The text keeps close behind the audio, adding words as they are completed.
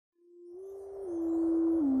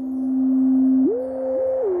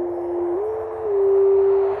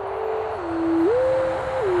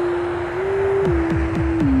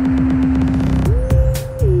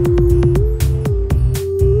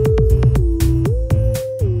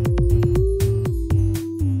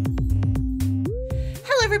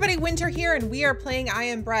here and we are playing I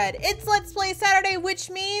Am Bread. It's Let's Play Saturday, which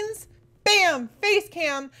means, bam, face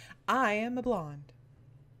cam, I am a blonde.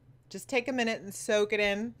 Just take a minute and soak it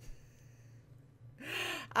in.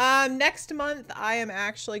 Next month, I am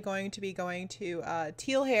actually going to be going to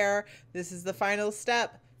teal hair. This is the final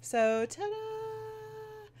step. So, ta-da!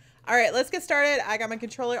 All right, let's get started. I got my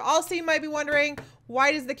controller. Also, you might be wondering,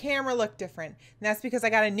 why does the camera look different? And that's because I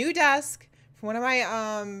got a new desk from one of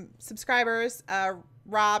my subscribers,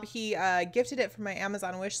 Rob. He gifted it from my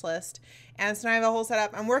Amazon wish list. And so now I have a whole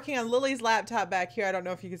setup. I'm working on Lily's laptop back here. I don't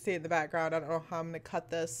know if you can see it in the background. I don't know how I'm going to cut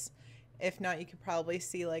this. If not, you could probably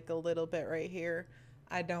see like a little bit right here.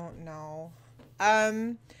 I don't know.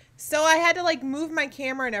 So I had to like move my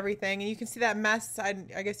camera and everything, and you can see that mess. I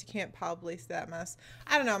guess you can't probably see that mess.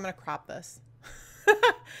 I don't know. I'm gonna crop this.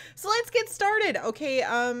 So let's get started. Okay.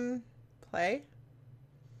 Play.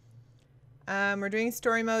 We're doing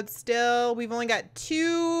story mode still. We've only got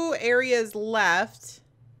 2 areas left,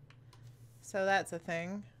 so that's a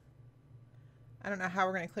thing. I don't know how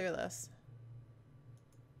we're gonna clear this.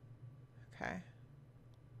 Okay.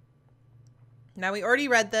 Now we already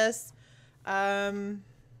read this.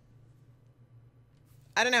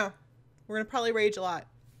 I don't know. We're going to probably rage a lot.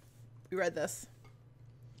 We read this.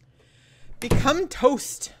 Become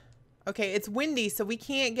toast. Okay, it's windy, so we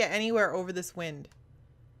can't get anywhere over this wind.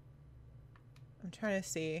 I'm trying to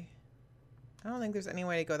see. I don't think there's any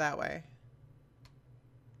way to go that way.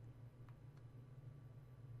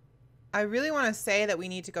 I really want to say that we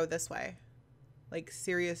need to go this way. Like,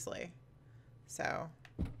 seriously. So,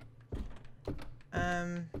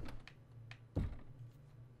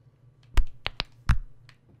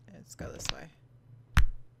 let's go this way.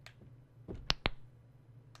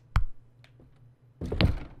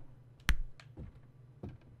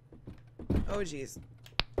 Oh, geez.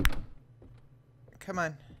 Come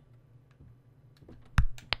on.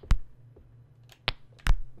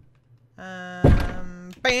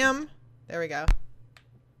 Bam. There we go.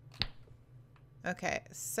 Okay,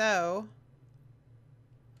 so...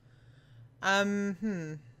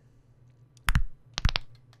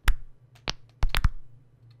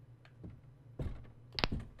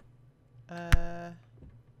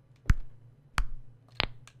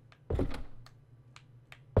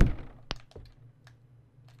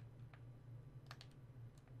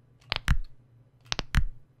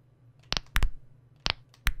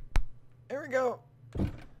 There we go.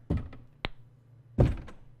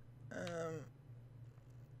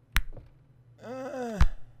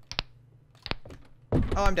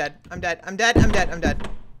 Oh, I'm dead. I'm dead. I'm dead. I'm dead. I'm dead.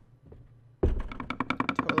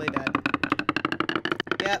 Totally dead.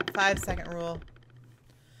 Yep, 5-second rule.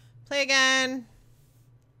 Play again.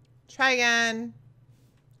 Try again.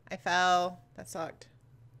 I fell. That sucked.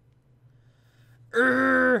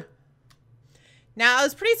 Urgh. Now, I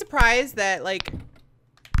was pretty surprised that, like,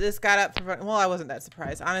 this got up for, well, I wasn't that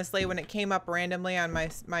surprised, honestly, when it came up randomly on my,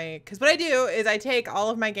 because what I do is I take all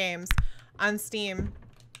of my games on Steam,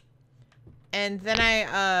 and then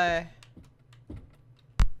I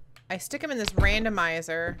stick them in this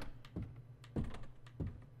randomizer.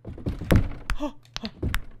 Oh,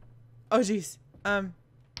 jeez.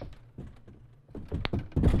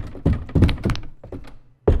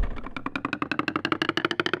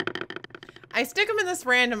 I stick them in this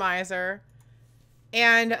randomizer,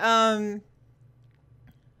 and I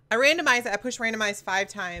randomize it. I push randomize 5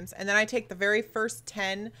 times, and then I take the very first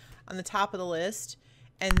 10 on the top of the list,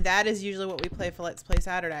 and that is usually what we play for Let's Play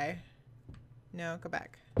Saturday. No, go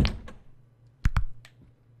back.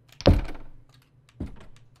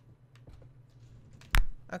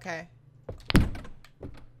 Okay.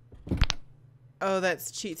 Oh,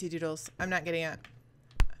 that's cheatsy doodles. I'm not getting it.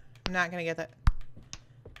 I'm not gonna get that.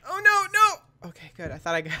 Oh, no, no! Okay, good. I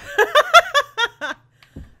thought I got...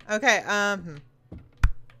 Okay,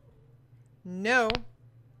 no.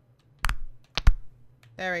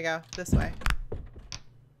 There we go. This way.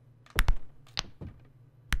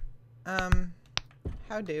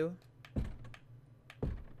 How do?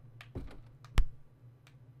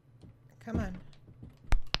 Come on.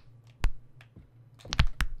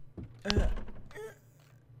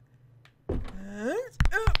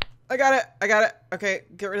 I got it. I got it. Okay,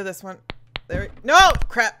 get rid of this one. There we... No!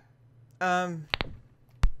 Crap! Oh,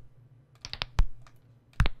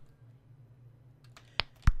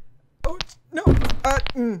 no!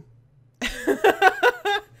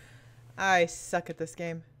 I suck at this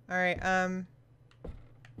game. Alright,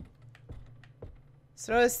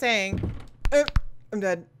 so what I was saying... I'm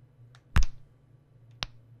dead.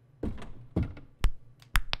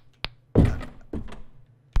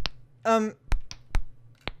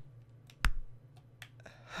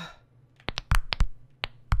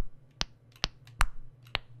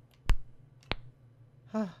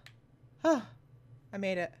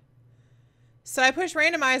 made it. So I push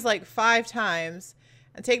randomize like 5 times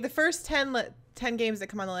and take the first 10 games that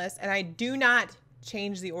come on the list, and I do not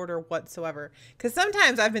change the order whatsoever. Because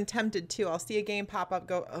sometimes I've been tempted to. I'll see a game pop up,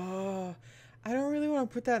 go, oh, I don't really want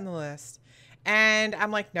to put that in the list. And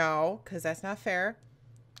I'm like, no, because that's not fair.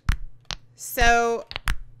 So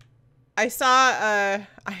I saw I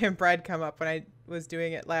Am Bread come up when I was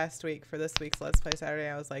doing it last week for this week's Let's Play Saturday.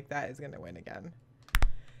 I was like, that is going to win again.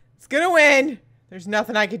 It's going to win. There's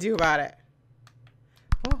nothing I could do about it.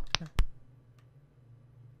 Oh, no.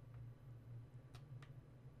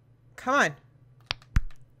 Come on.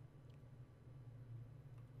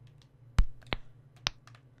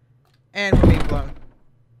 And we're being blown.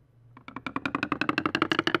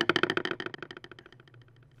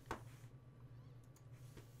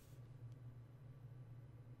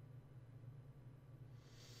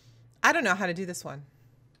 I don't know how to do this one.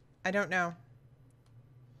 I don't know.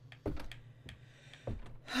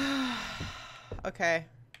 Okay.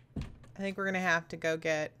 I think we're going to have to go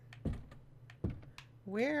get...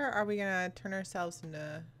 Where are we going to turn ourselves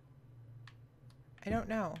into... I don't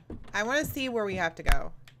know. I want to see where we have to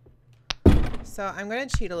go. So I'm going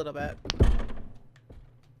to cheat a little bit.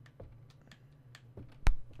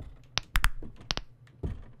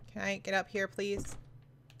 Can I get up here, please?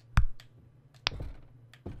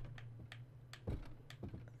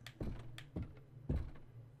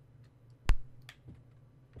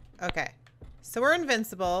 Okay. So we're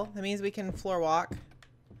invincible. That means we can floor walk.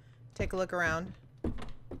 Take a look around.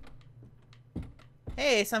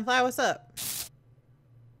 Hey, Sunflower, what's up?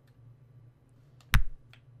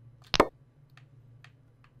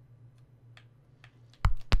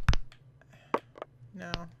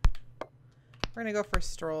 No. We're gonna go for a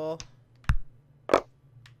stroll.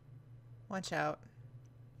 Watch out.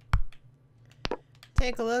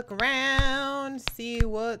 Take a look around, see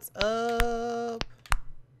what's up.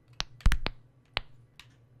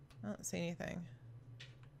 I don't see anything.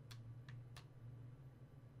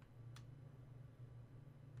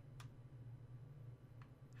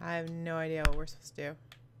 I have no idea what we're supposed to do.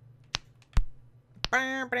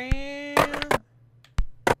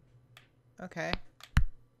 Okay.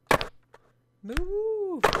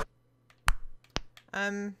 Move.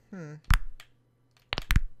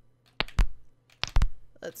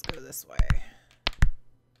 Let's go this way.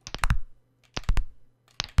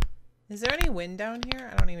 Is there any wind down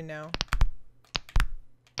here? I don't even know.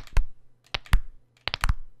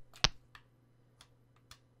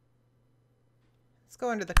 Let's go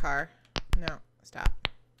under the car. No, stop.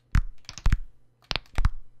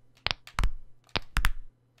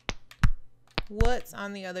 What's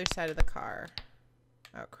on the other side of the car?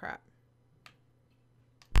 Oh, crap.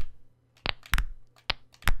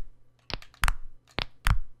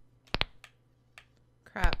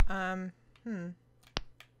 Crap.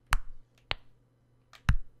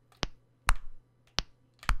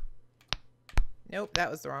 Nope,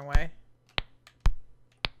 that was the wrong way.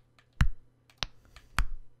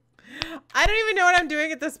 I don't even know what I'm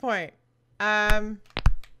doing at this point. No.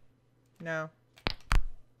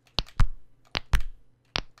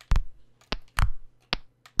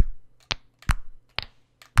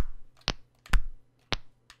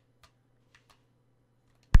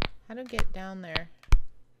 How to get down there?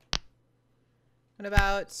 What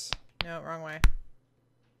about... No, wrong way.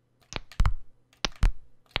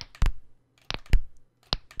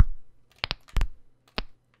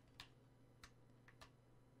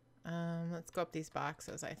 Let's go up these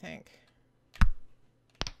boxes, I think.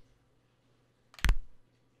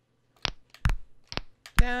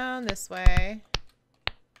 Down this way.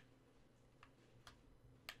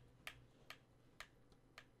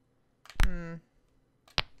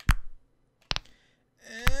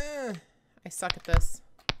 I suck at this.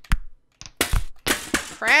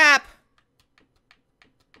 Crap!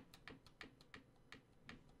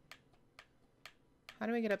 How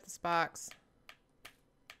do we get up this box?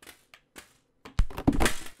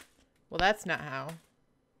 Well, that's not how.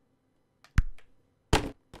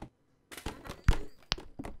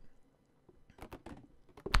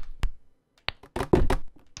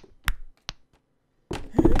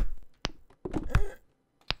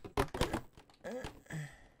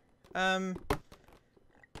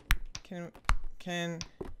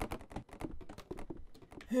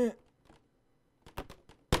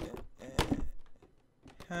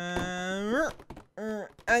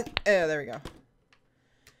 Oh, there we go. All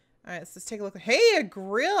right, let's just take a look. Hey, a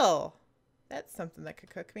grill. That's something that could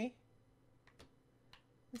cook me.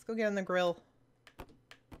 Let's go get on the grill.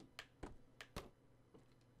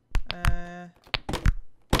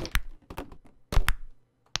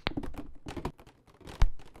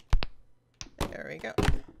 There we go.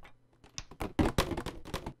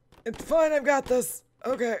 It's fine, I've got this.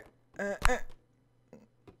 Okay. I'm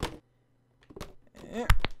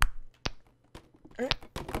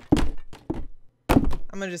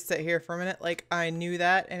gonna just sit here for a minute like I knew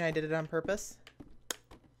that and I did it on purpose.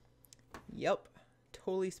 Yep.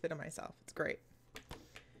 Totally spit on myself. It's great.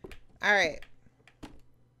 All right.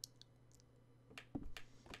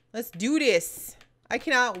 Let's do this. I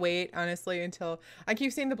cannot wait, honestly, until I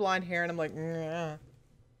keep seeing the blonde hair and I'm like, nah.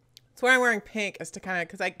 That's why I'm wearing pink, is to kind of,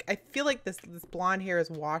 because I feel like this blonde hair is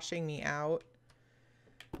washing me out.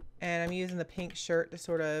 And I'm using the pink shirt to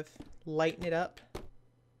sort of lighten it up.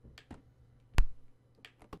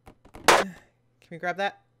 Can we grab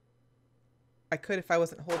that? I could if I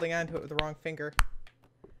wasn't holding on to it with the wrong finger.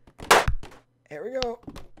 There we go.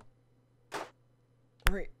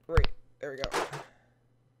 Right. There we go.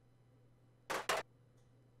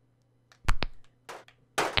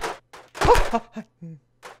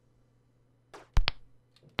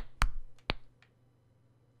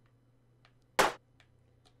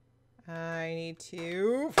 I need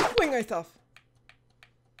to fling myself.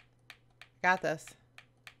 Got this.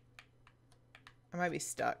 I might be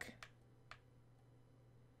stuck.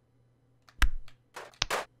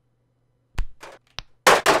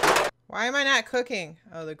 Why am I not cooking?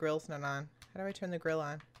 Oh, the grill's not on. How do I turn the grill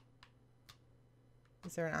on?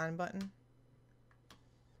 Is there an on button?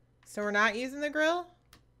 So we're not using the grill?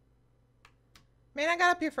 Man, I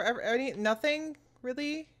got up here forever. Nothing?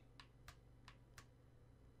 Really?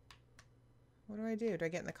 What do I do? Do I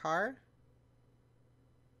get in the car?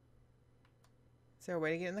 Is there a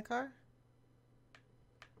way to get in the car?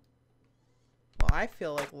 Well, I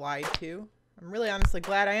feel like lied to. I'm really honestly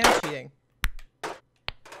glad I am cheating.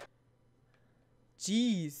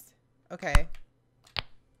 Jeez. Okay.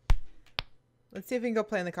 Let's see if we can go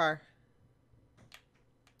play in the car.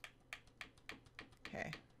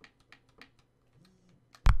 Okay.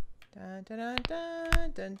 Dun, dun, dun,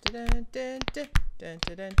 dun, dun, dun, dun, dun, dun,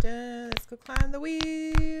 dun, dun. Let's go climb the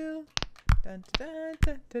wheel. Dun, dun,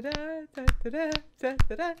 dun, dun, dun, dun, dun, dun,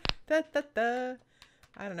 dun, dun, dun, dun.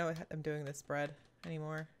 I don't know what I'm doing this bread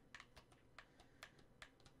anymore.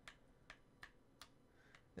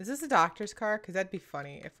 Is this a doctor's car? Because that'd be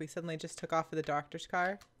funny if we suddenly just took off with the doctor's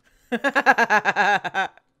car. Okay,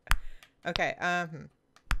 I'm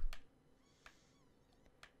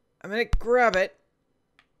gonna grab it.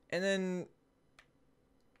 And then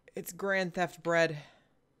it's Grand Theft Bread.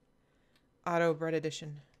 Auto Bread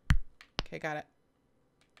Edition. Okay, got it.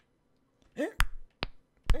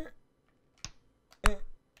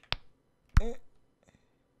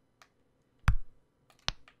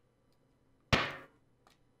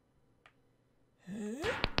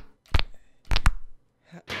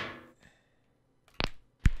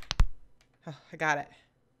 Oh, I got it.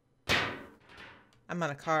 I'm on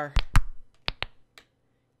a car.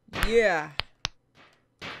 Yeah.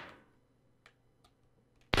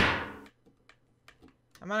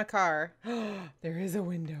 I'm on a car. There is a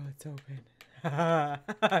window. It's open. I'm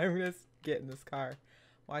going to get in this car.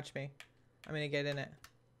 Watch me. I'm going to get in it.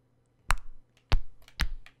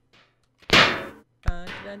 Dun,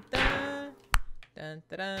 dun, dun. Dun,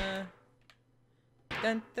 dun, dun.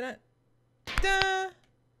 Dun, dun, dun.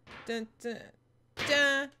 Dun, dun,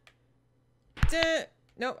 dun. Dun.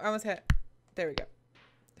 Nope, I almost hit it. There we go.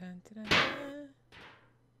 Dun, dun,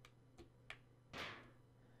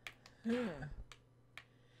 dun.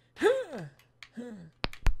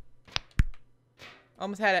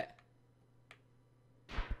 Almost had it.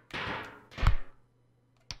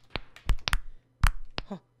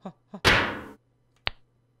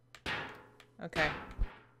 Okay.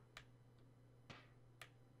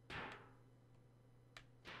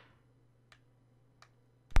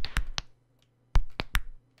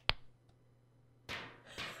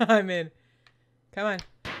 I'm in. Come on.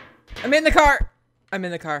 I'm in the car. I'm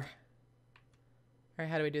in the car. All right,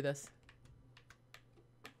 how do we do this?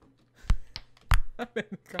 I'm in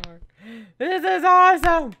the car. This is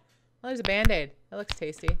awesome. Oh, there's a Band-Aid. That looks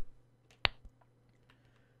tasty.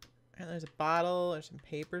 And there's a bottle. There's some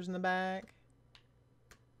papers in the back.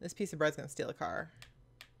 This piece of bread's gonna steal a car.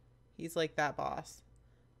 He's like that boss.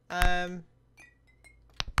 Move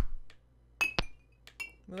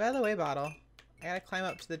out of the way, bottle. I gotta climb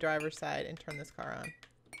up to the driver's side and turn this car on.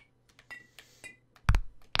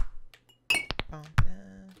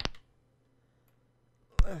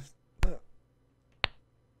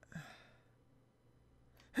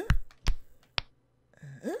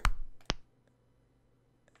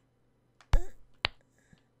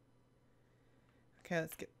 Okay,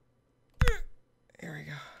 let's get... Here we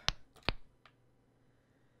go.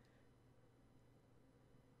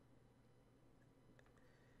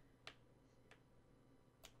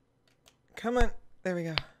 Come on. There we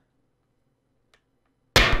go.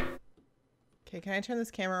 Okay, can I turn this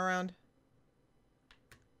camera around?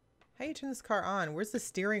 How do you turn this car on? Where's the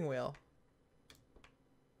steering wheel?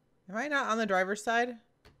 Am I not on the driver's side?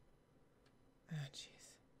 Oh, jeez.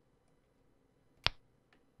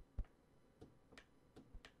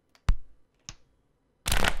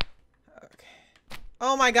 Okay.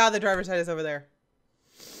 Oh my god, the driver's side is over there.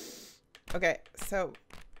 Okay, so...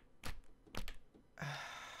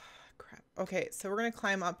 crap. Okay, so we're gonna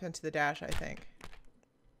climb up into the dash, I think.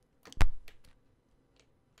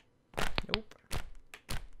 Nope.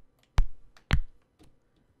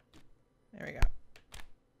 There we go.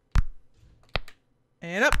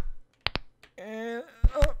 And up. And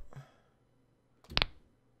up.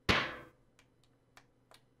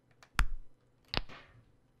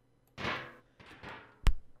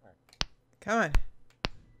 Come on.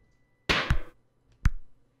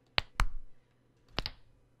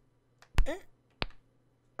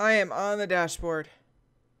 I am on the dashboard.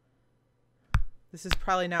 This is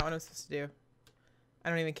probably not what I'm supposed to do. I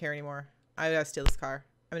don't even care anymore. I gotta steal this car.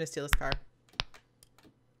 I'm gonna steal this car.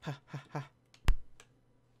 Ha ha ha.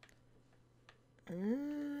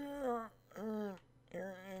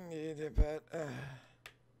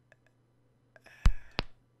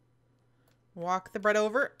 Walk the bread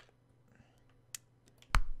over.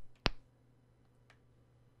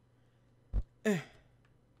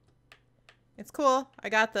 It's cool. I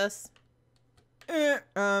got this.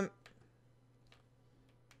 Oh!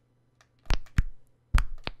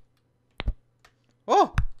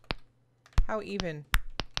 How even?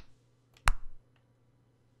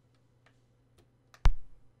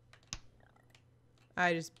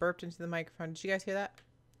 I just burped into the microphone. Did you guys hear that?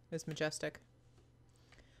 It was majestic.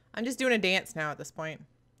 I'm just doing a dance now at this point.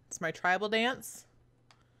 It's my tribal dance.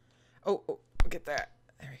 Oh, get that.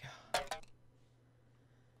 There we go.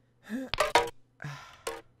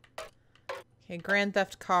 Okay, Grand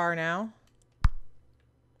Theft car now.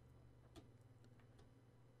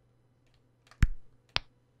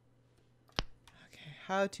 Okay,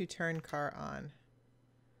 how to turn car on.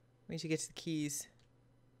 We need to get to the keys.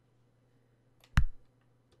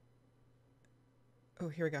 Oh,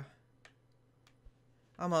 here we go.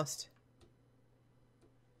 Almost.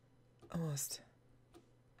 Almost.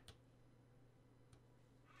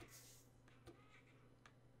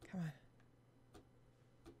 Come on.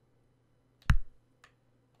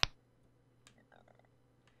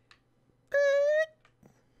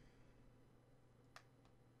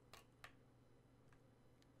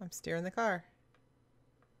 I'm steering the car.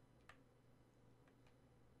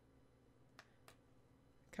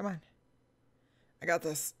 Come on. I got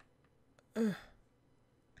this. What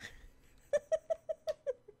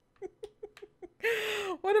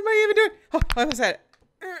am I even doing? Oh, I almost had it.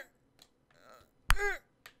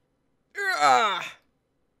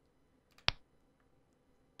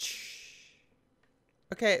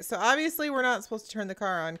 Okay, so obviously we're not supposed to turn the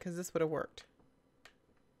car on because this would have worked.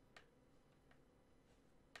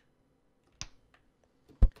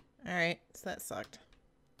 Alright, so that sucked.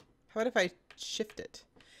 How about if I shift it?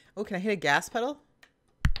 Oh, can I hit a gas pedal?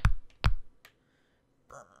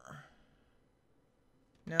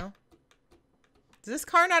 No? Does this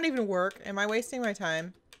car not even work? Am I wasting my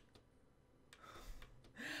time?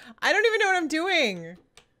 I don't even know what I'm doing.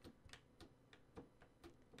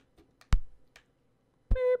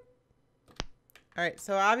 Alright,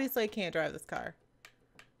 so obviously I can't drive this car.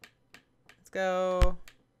 Let's go.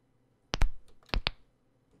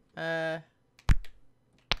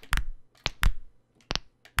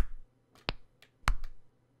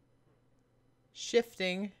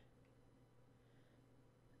 Shifting.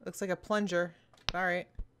 Looks like a plunger. Alright.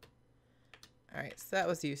 Alright, so that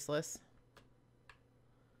was useless.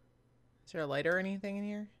 Is there a lighter or anything in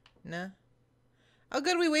here? No. Oh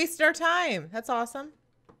good, we wasted our time. That's awesome.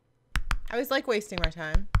 I always like wasting my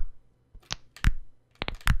time.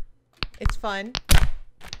 It's fun.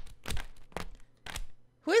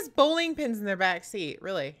 Who has bowling pins in their back seat?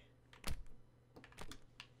 Really?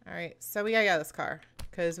 Alright, so we gotta get out of this car.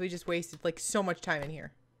 Because we just wasted like so much time in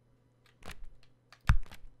here.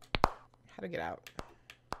 How to get out?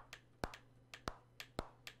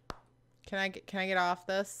 Can I get off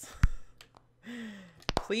this?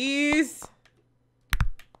 Please?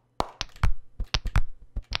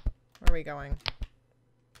 Where are we going?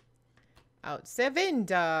 Out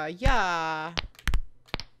Sevinda, yeah.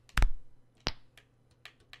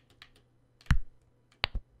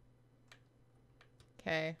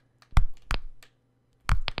 Okay.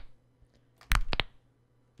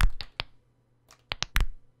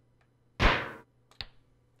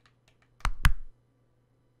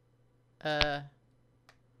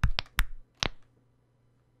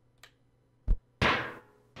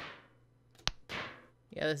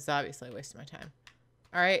 Yeah, this is obviously a waste of my time.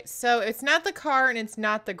 All right, so it's not the car and it's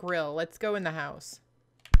not the grill. Let's go in the house.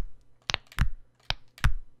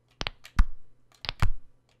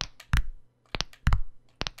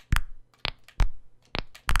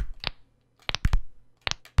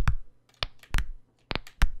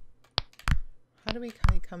 How do we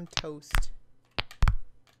become toast?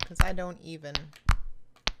 Because I don't even.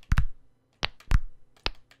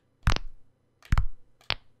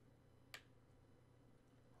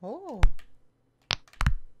 Oh.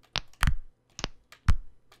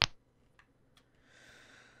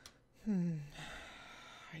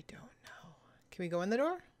 I don't know. Can we go in the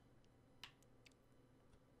door?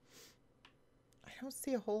 I don't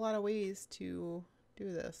see a whole lot of ways to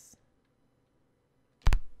do this.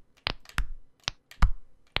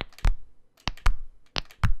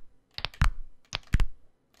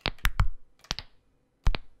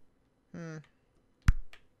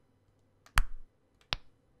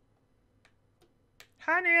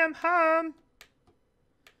 Honey, I'm home.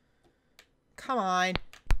 Come on.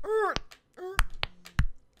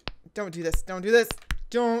 Don't do this. Don't do this.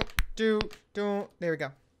 Don't. There we go.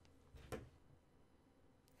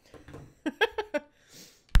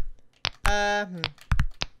 I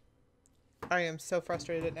am so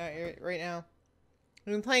frustrated right now.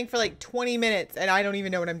 I've been playing for like 20 minutes and I don't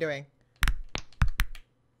even know what I'm doing.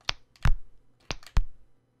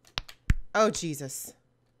 Oh, Jesus.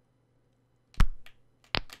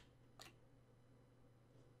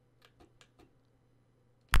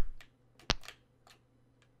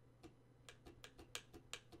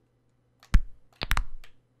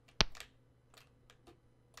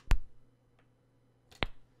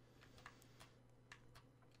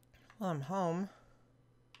 Well, I'm home.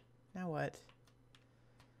 Now what?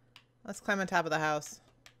 Let's climb on top of the house.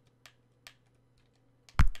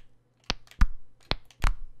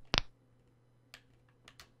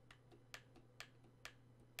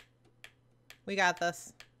 We got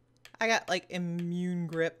this. I got like immune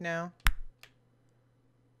grip now.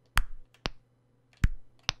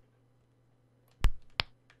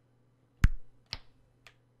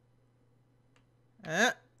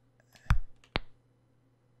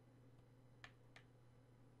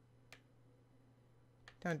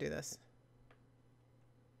 Don't do this.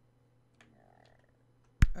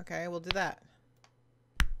 Okay, we'll do that.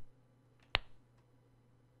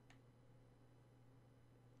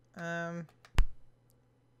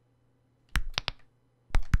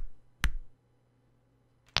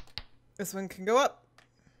 This one can go up.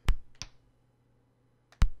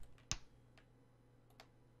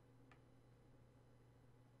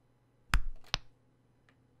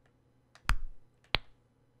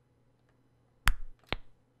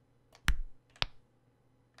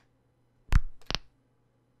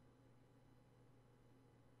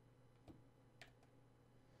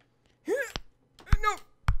 No,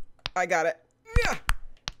 I got it. Yeah.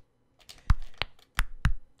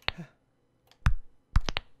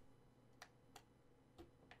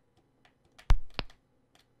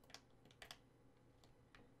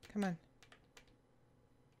 Come on.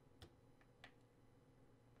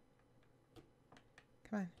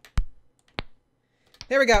 Come on.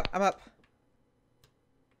 There we go. I'm up.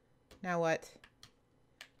 Now what?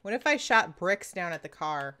 What if I shot bricks down at the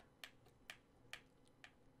car?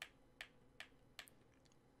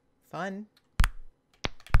 Fun.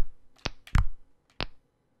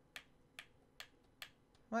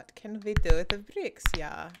 What can we do with the bricks?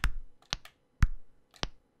 Yeah.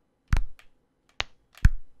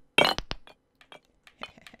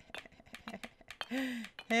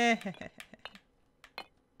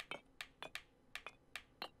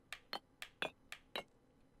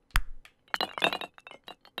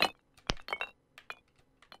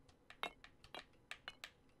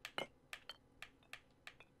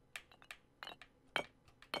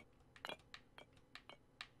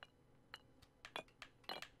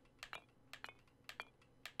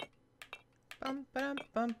 Bum, ba-dum,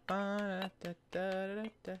 bum, ba, da, da, da,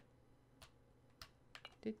 da.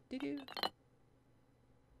 Do, do, do.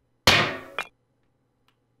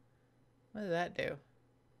 What did that do?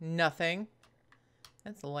 Nothing.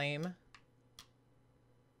 That's lame.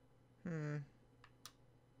 Is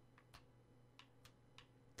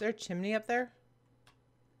there a chimney up there?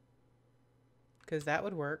 Because that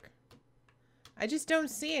would work. I just don't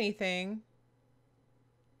see anything.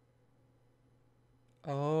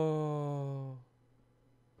 Oh.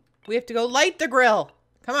 We have to go light the grill.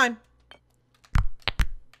 Come on.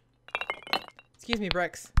 Excuse me,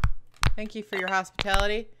 Bricks. Thank you for your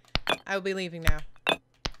hospitality. I will be leaving now.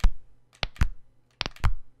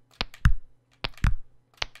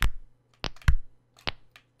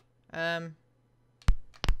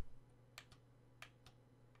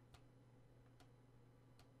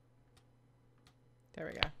 There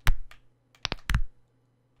we go.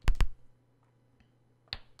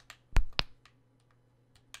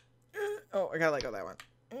 Oh, I gotta let go of that one.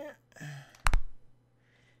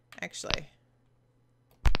 Actually,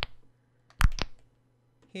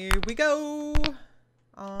 here we go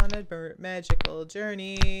on a magical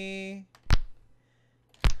journey.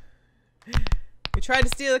 We tried to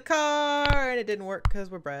steal a car and it didn't work because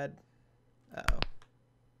we're bred. Uh-oh.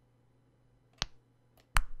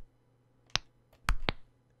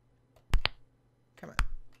 Come on.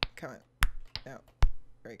 Come on. No.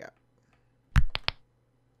 There we go.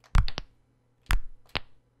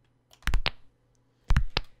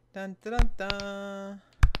 Dun dun dun dun.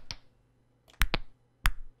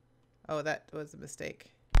 Oh, that was a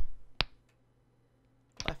mistake.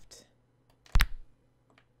 Left.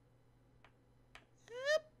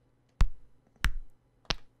 Yep.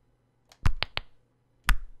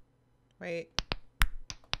 Wait.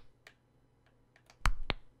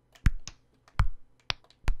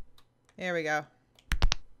 There we go.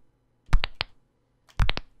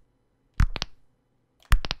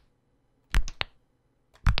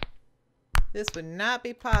 This would not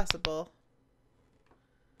be possible.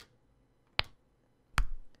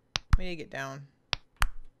 We need to get down.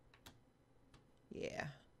 Yeah.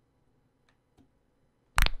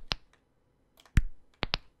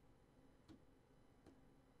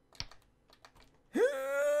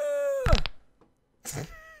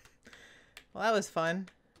 Well, that was fun.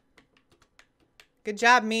 Good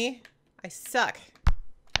job, me. I suck.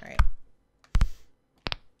 All right.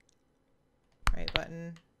 Right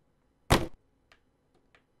button.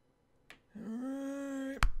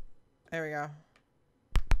 There we go.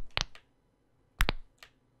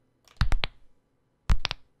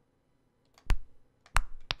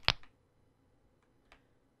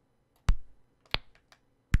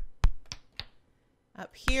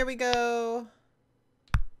 Up here we go.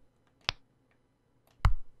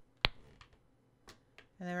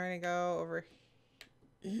 And then we're going to go over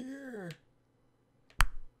here.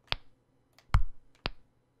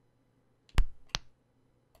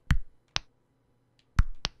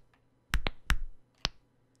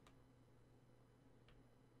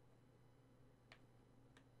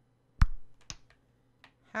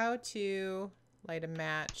 How to light a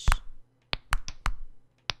match.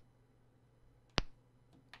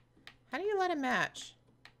 How do you light a match?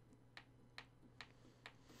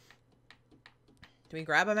 Do we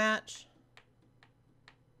grab a match?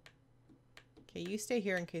 Okay, you stay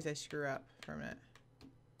here in case I screw up for a minute.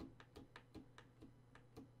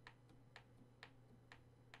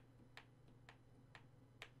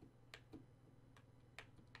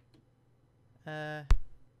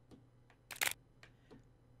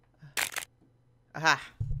 Aha.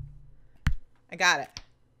 I got it.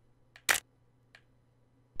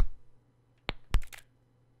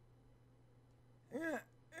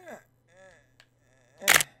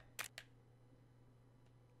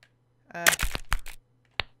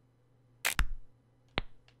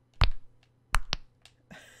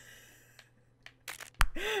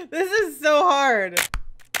 This is so hard.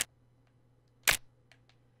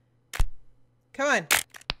 Come on.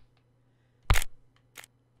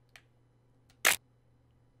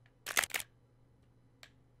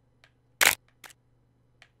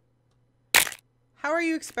 How are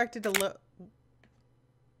you expected to look?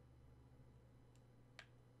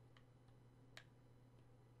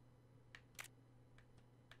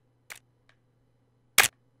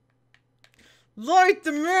 Light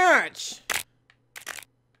the match!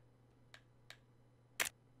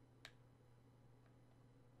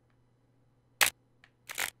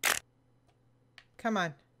 Come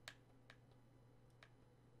on.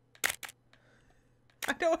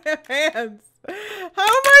 I don't have hands. How am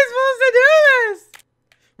I supposed to do this?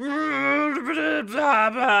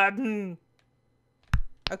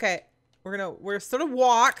 Okay, we're sort of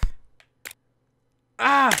walk.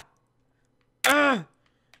 Can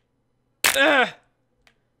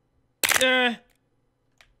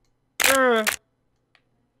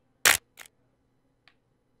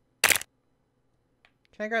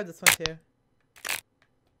I grab this one too?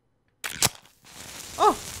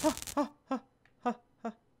 Oh!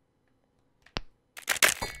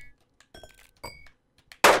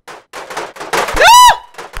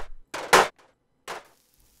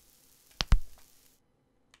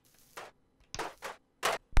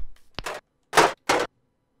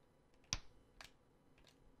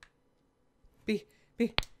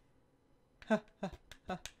 B. Ha, ha,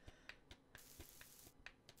 ha.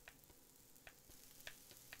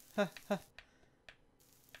 Ha, ha.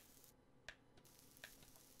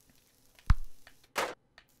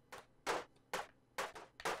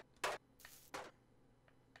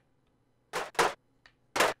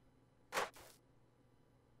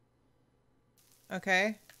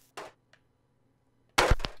 Okay.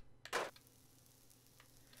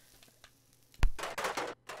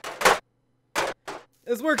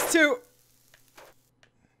 This works too.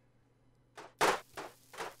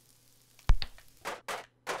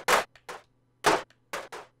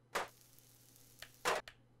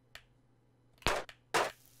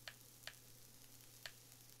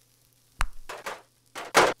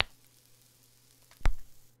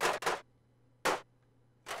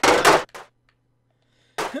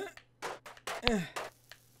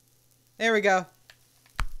 There we go.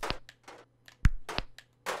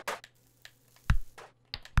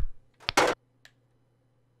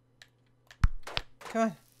 Come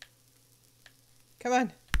on. Come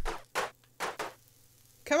on.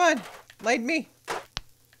 Come on. Light me.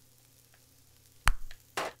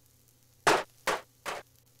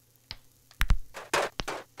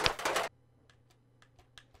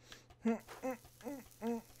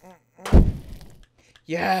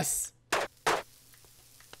 Yes.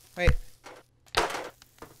 Wait.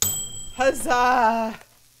 Huzzah!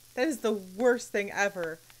 That is the worst thing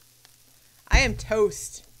ever. I am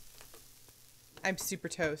toast. I'm super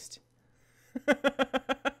toast.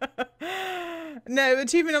 No,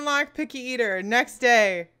 achievement unlocked, picky eater. Next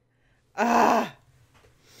day. Ah.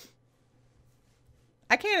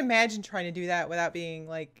 I can't imagine trying to do that without being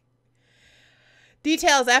like...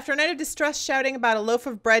 Details. After a night of distress shouting about a loaf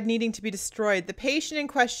of bread needing to be destroyed, the patient in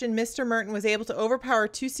question, Mr. Merton, was able to overpower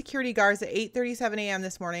 2 security guards at 8:37 a.m.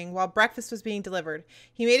 this morning while breakfast was being delivered.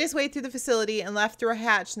 He made his way through the facility and left through a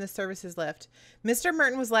hatch in the services lift. Mr.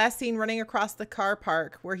 Merton was last seen running across the car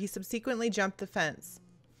park, where he subsequently jumped the fence.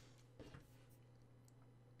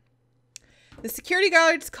 The security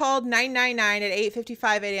guards called 999 at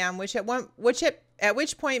 8:55 a.m., at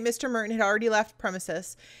which point Mr. Merton had already left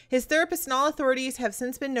premises. His therapist and all authorities have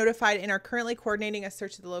since been notified and are currently coordinating a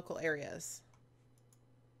search of the local areas.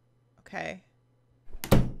 Okay.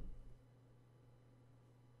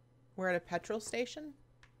 We're at a petrol station?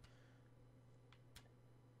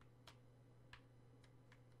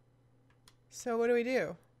 So what do we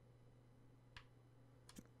do?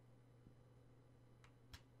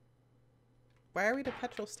 Why are we at a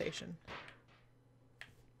petrol station?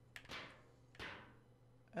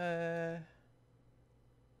 I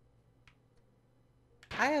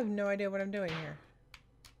have no idea what I'm doing here.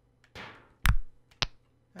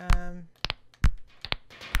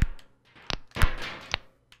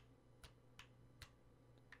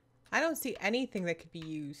 I don't see anything that could be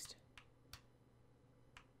used.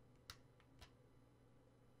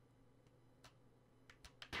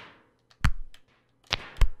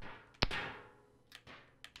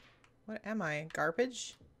 What am I?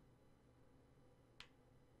 Garbage?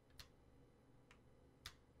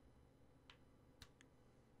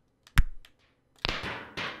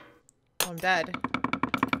 Oh, I'm dead.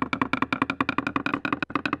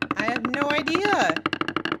 I have no idea.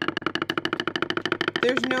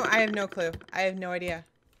 I have no clue. I have no idea.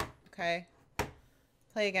 Okay.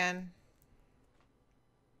 Play again.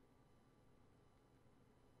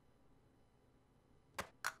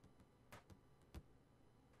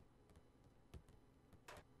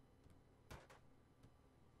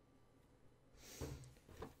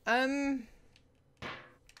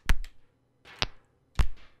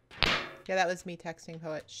 Yeah, that was me texting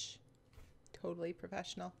Poet. Shh. Totally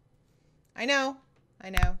professional. I know. I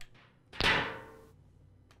know.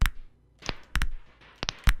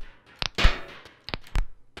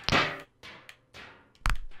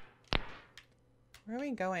 Where are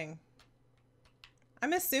we going?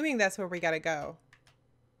 I'm assuming that's where we gotta go.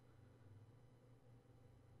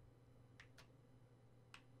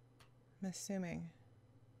 I'm assuming.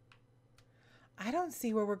 I don't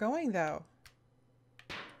see where we're going, though.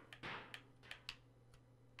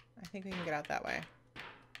 I think we can get out that way.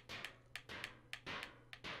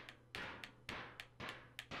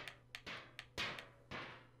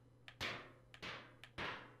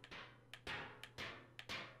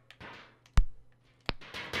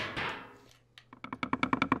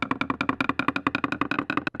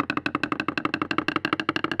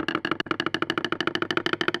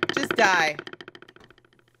 Just die.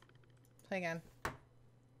 Play again.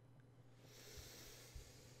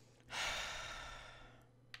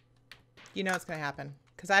 You know it's going to happen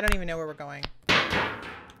because I don't even know where we're going.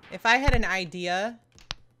 If I had an idea,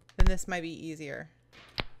 then this might be easier.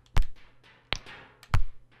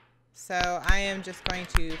 So I am just going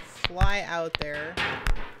to fly out there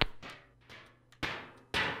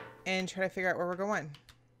and try to figure out where we're going.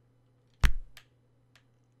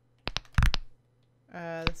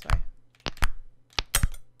 This way.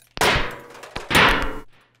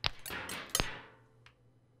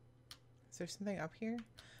 Is there something up here?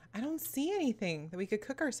 I don't see anything that we could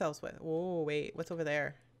cook ourselves with. Oh, wait. What's over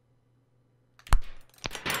there?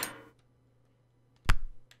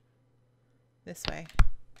 This way.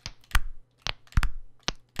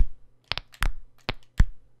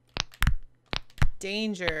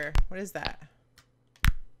 Danger. What is that?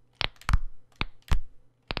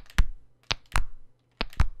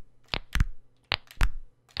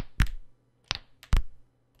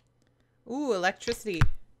 Ooh, electricity.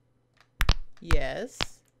 Yes.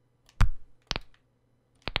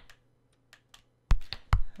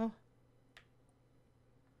 Oh.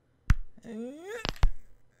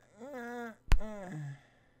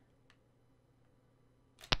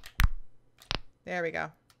 There we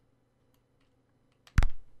go.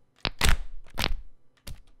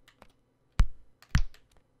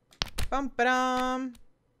 Bum-ba-dum.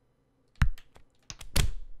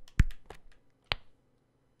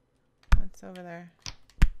 What's over there?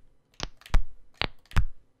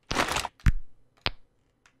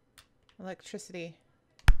 Electricity.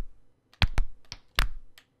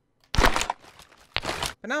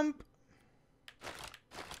 Ba-dum.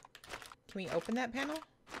 Can we open that panel?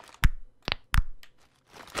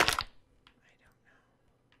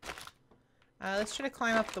 I don't know. Let's try to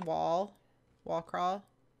climb up the wall. Wall crawl.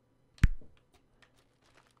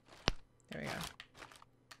 There we go.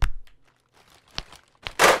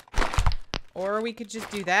 Or we could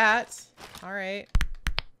just do that. All right.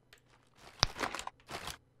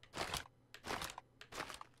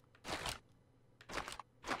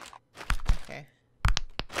 Okay.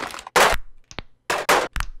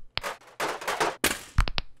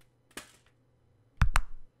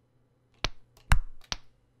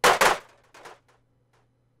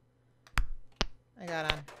 I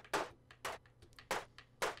got on.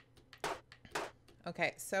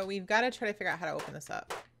 Okay, so we've got to try to figure out how to open this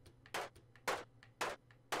up.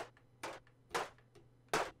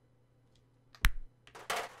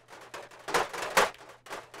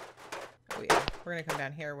 Oh yeah, we're gonna come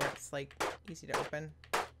down here where it's like easy to open.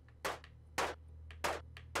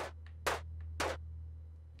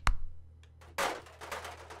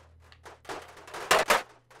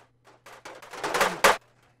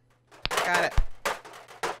 Got it.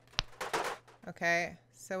 Okay,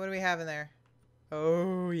 so what do we have in there?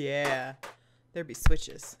 Oh, yeah. There'd be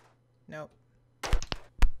switches. Nope.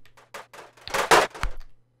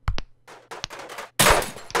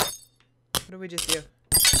 What did we just do?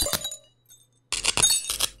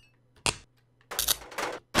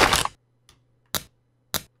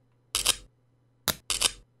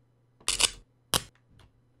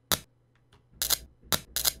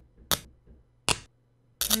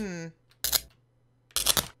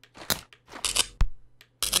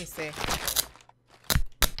 Let me see.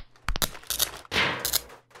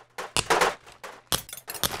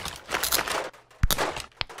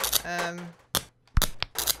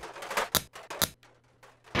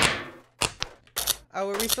 Oh,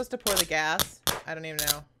 were we supposed to pour the gas? I don't even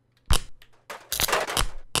know.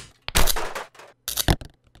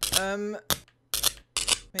 Let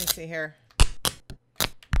me see here.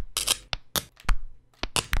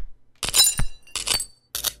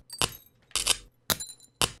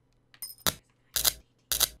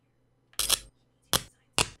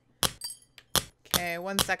 Okay,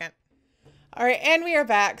 1 second. All right, and we are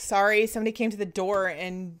back. Sorry, somebody came to the door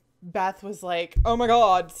and Beth was like, oh my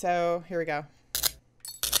God. So here we go.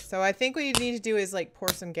 So I think what you need to do is like pour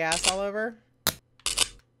some gas all over.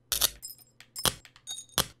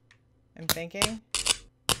 I'm thinking.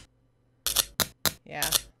 Yeah.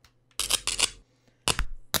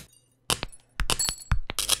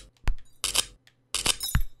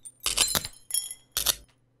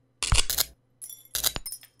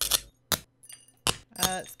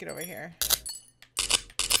 Let's get over here.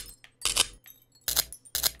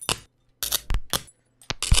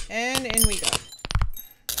 And in we go.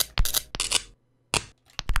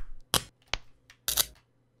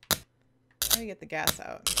 How do you get the gas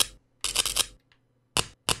out?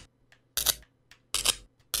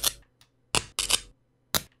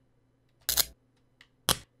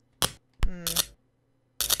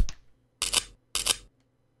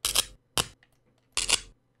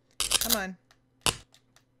 Come on.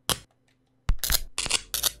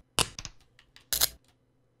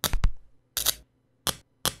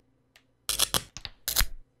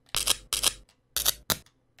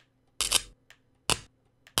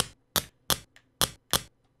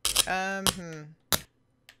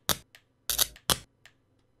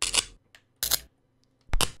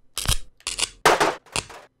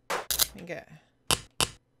 Okay.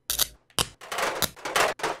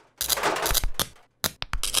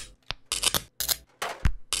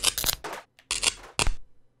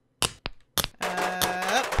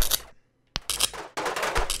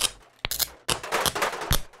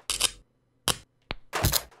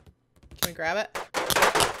 grab it?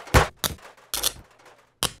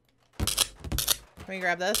 Can we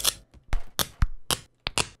grab this?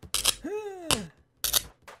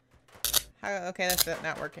 Okay, that's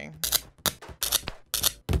not working.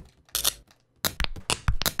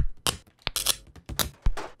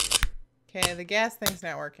 Okay, the gas thing's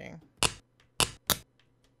not working.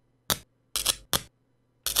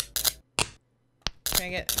 Can I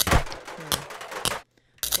get...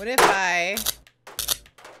 What if I...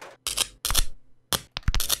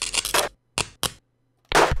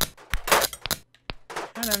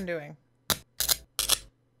 I don't know what I'm doing.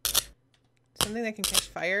 Something that can catch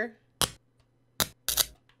fire?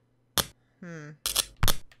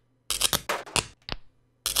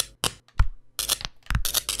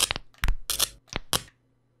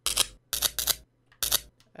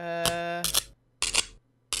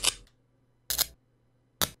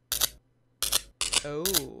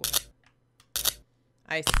 Oh.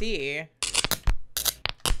 I see.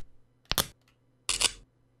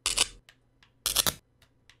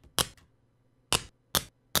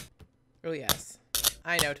 Oh, yes.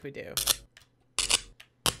 I know what we do.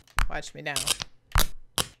 Watch me now.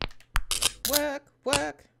 Work,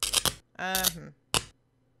 work.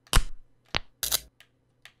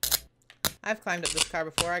 I've climbed up this car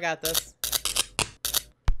before. I got this.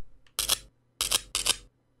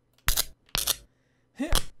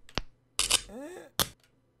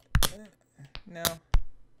 No.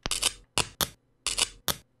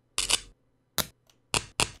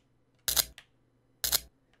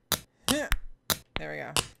 There we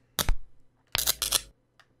go.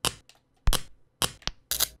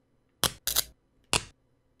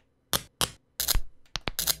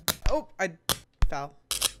 Oh, I fell.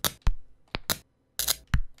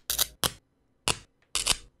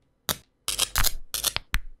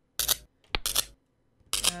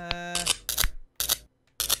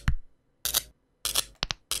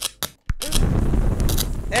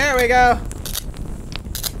 There we go.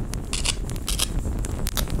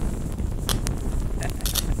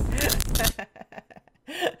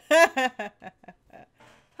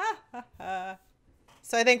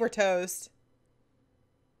 So I think we're toast.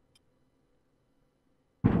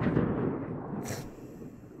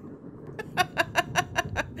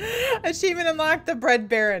 Achievement unlocked, the bread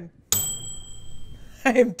baron.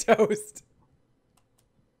 I am toast.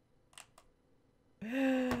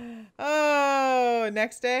 Oh,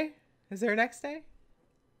 next day? Is there a next day?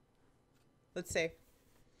 Let's see.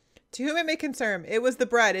 To whom it may concern, it was the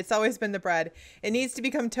bread. It's always been the bread. It needs to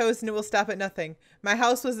become toast and it will stop at nothing. My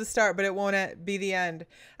house was the start, but it won't be the end.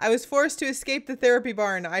 I was forced to escape the therapy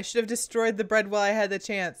barn. I should have destroyed the bread while I had the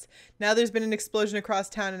chance. Now there's been an explosion across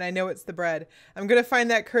town and I know it's the bread. I'm going to find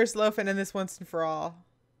that cursed loaf and end this once and for all.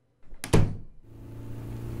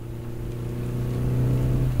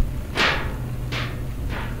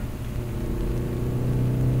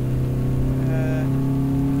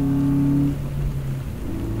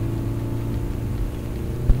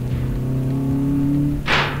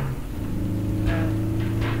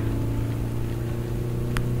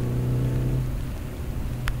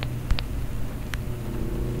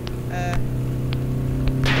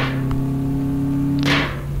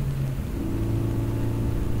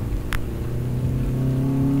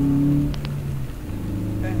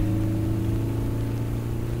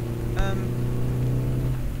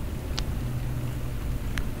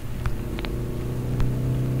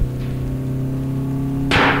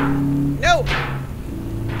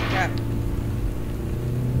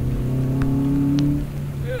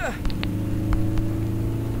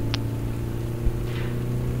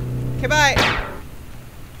 Okay, bye.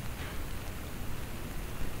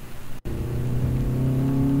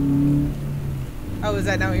 Oh, is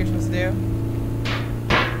that not what you're supposed to do?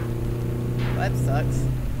 Well, that sucks.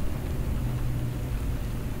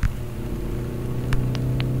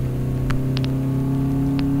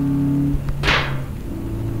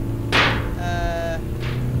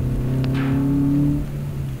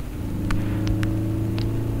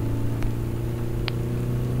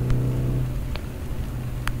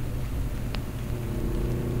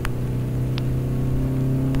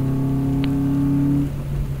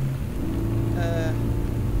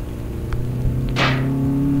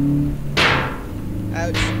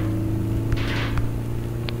 Ouch.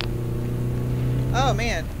 Oh,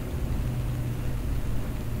 man.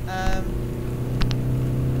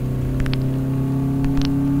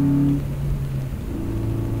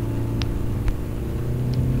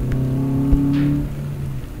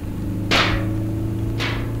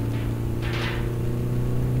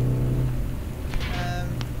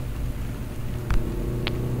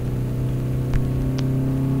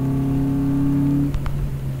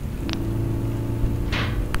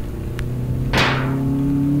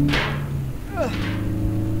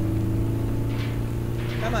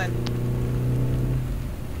 Come on.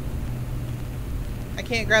 I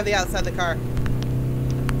can't grab the outside of the car.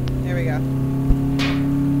 There we go.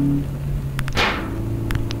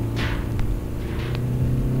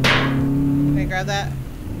 Can I grab that?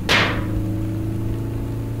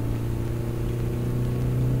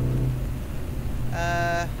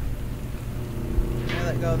 I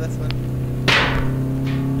let go of this one.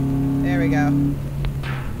 There we go.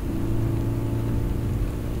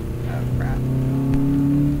 Oh, crap.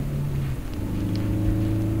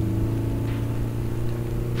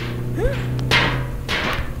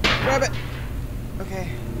 Grab it. Okay.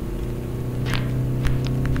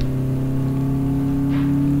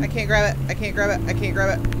 I can't grab it. I can't grab it. I can't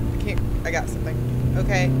grab it. I can't. I got something.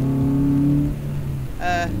 Okay.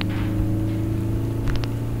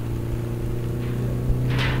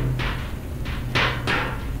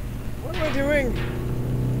 What am I doing?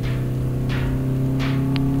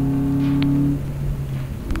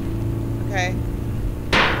 Okay.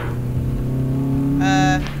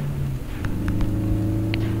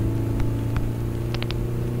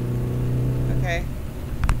 Okay.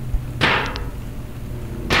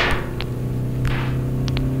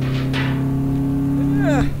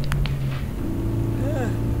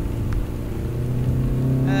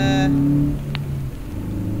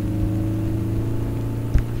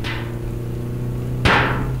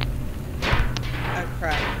 Oh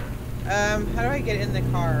crap. How do I get in the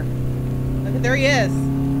car? Look, there he is.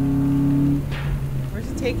 Where's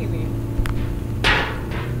he taking me?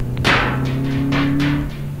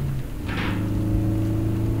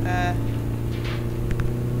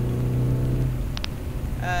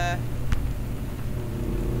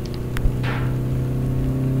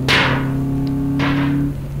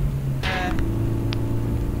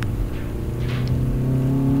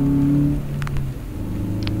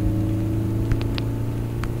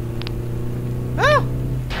 Oh!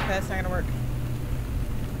 Okay, that's not gonna work.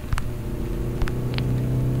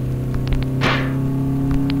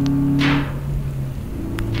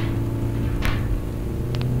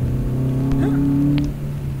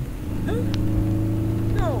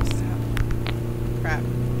 No, stop. Crap.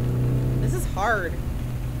 This is hard.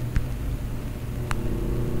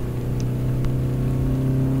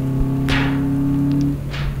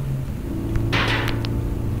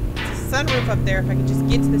 There's a sunroof up there if I could just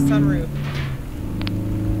get to the sunroof.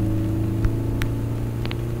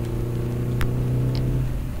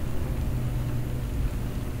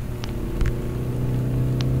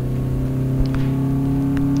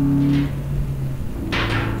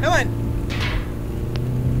 Come on.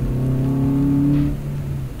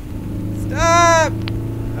 Stop!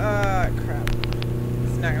 Crap.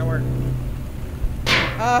 It's not gonna work.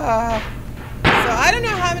 So I don't know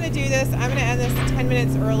how I'm gonna do this. I'm gonna end this 10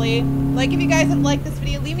 minutes early. Like, if you guys have liked this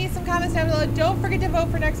video, leave me some comments down below. Don't forget to vote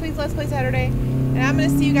for next week's Let's Play Saturday. And I'm gonna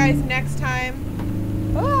see you guys next time.